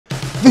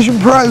Vision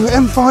Pro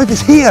M5 is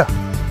here.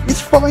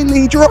 It's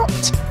finally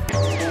dropped.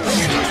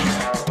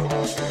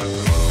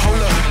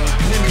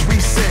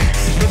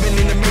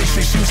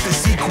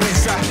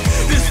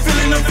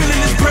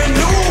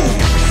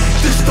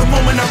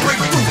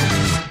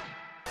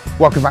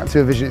 Welcome back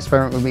to a Vision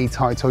Experiment with me,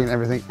 Ty, talking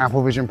everything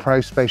Apple Vision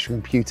Pro, spatial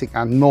computing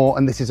and more.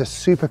 And this is a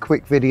super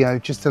quick video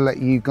just to let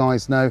you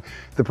guys know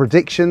the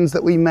predictions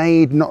that we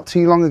made not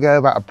too long ago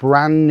about a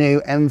brand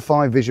new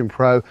M5 Vision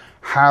Pro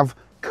have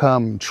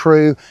come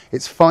true.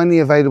 It's finally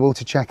available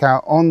to check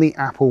out on the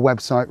Apple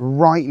website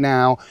right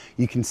now.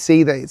 You can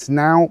see that it's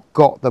now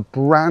got the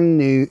brand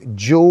new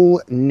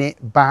dual knit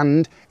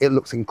band. It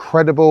looks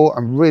incredible.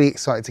 I'm really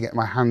excited to get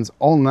my hands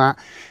on that.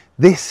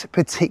 This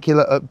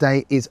particular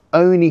update is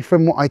only,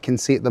 from what I can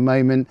see at the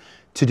moment,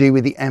 to do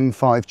with the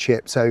M5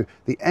 chip. So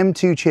the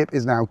M2 chip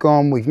is now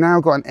gone. We've now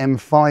got an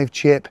M5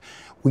 chip.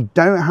 We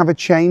don't have a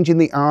change in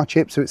the R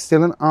chip, so it's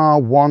still an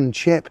R1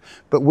 chip,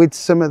 but with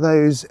some of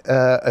those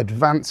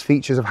advanced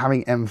features of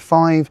having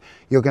M5,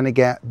 you're going to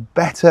get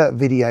better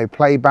video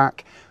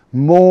playback,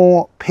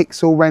 more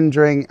pixel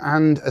rendering,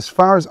 and as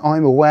far as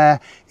I'm aware,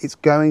 it's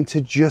going to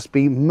just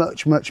be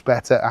much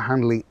better at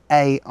handling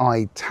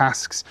AI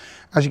tasks.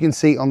 As you can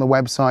see on the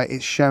website,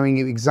 it's showing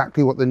you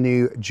exactly what the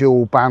new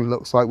dual band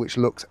looks like, which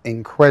looks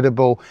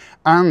incredible.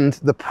 And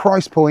the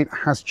price point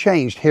has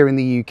changed here in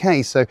the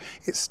UK. So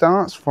it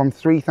starts from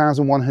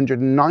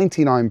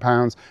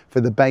 £3,199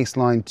 for the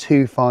baseline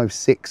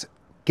 256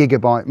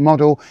 gigabyte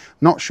model.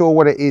 Not sure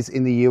what it is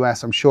in the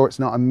US. I'm sure it's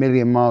not a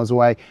million miles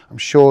away. I'm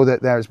sure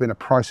that there has been a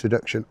price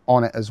reduction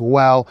on it as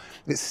well.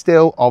 It's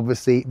still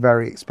obviously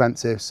very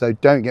expensive, so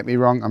don't get me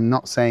wrong, I'm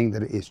not saying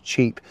that it is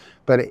cheap,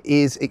 but it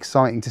is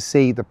exciting to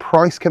see the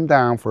price come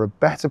down for a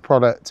better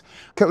product.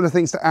 A couple of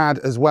things to add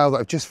as well that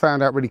I've just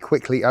found out really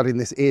quickly adding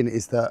this in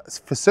is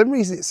that for some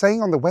reason it's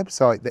saying on the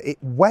website that it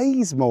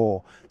weighs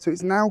more. So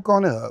it's now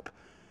gone up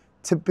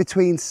to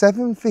between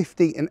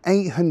 750 and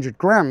 800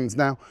 grams.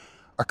 Now,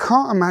 I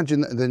can't imagine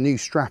that the new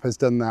strap has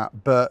done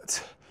that,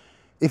 but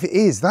if it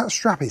is, that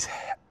strap is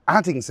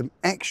adding some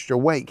extra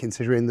weight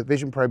considering the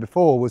Vision Pro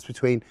before was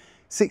between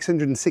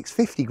 600 and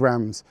 650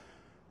 grams.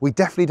 We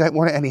definitely don't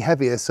want it any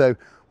heavier, so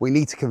we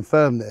need to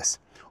confirm this.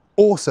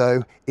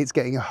 Also, it's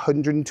getting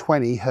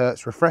 120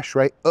 Hertz refresh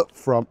rate up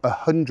from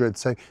 100,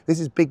 so this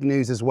is big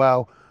news as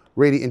well.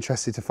 Really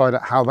interested to find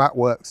out how that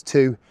works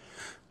too.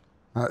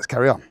 Now let's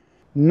carry on.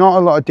 Not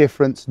a lot of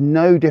difference,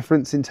 no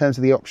difference in terms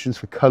of the options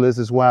for colors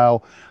as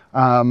well.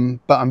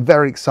 But I'm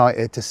very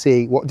excited to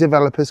see what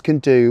developers can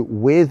do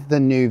with the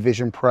new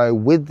Vision Pro,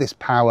 with this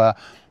power,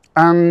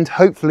 and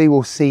hopefully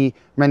we'll see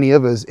many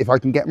others. If I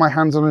can get my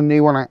hands on a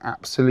new one, I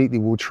absolutely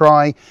will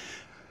try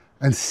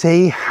and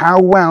see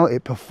how well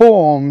it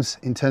performs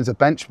in terms of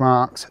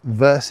benchmarks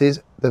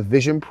versus the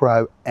Vision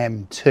Pro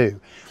M2.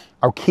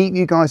 I'll keep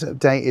you guys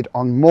updated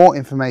on more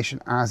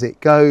information as it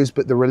goes,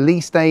 but the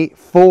release date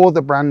for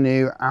the brand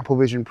new Apple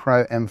Vision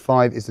Pro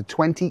M5 is the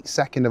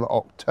 22nd of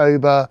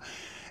October.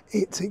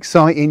 It's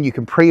exciting. You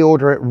can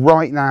pre-order it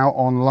right now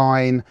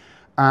online,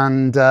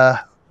 and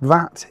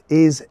that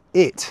is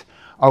it.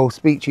 I will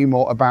speak to you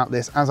more about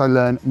this as I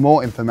learn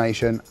more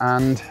information,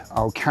 and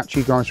I'll catch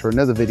you guys for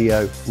another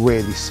video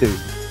really soon.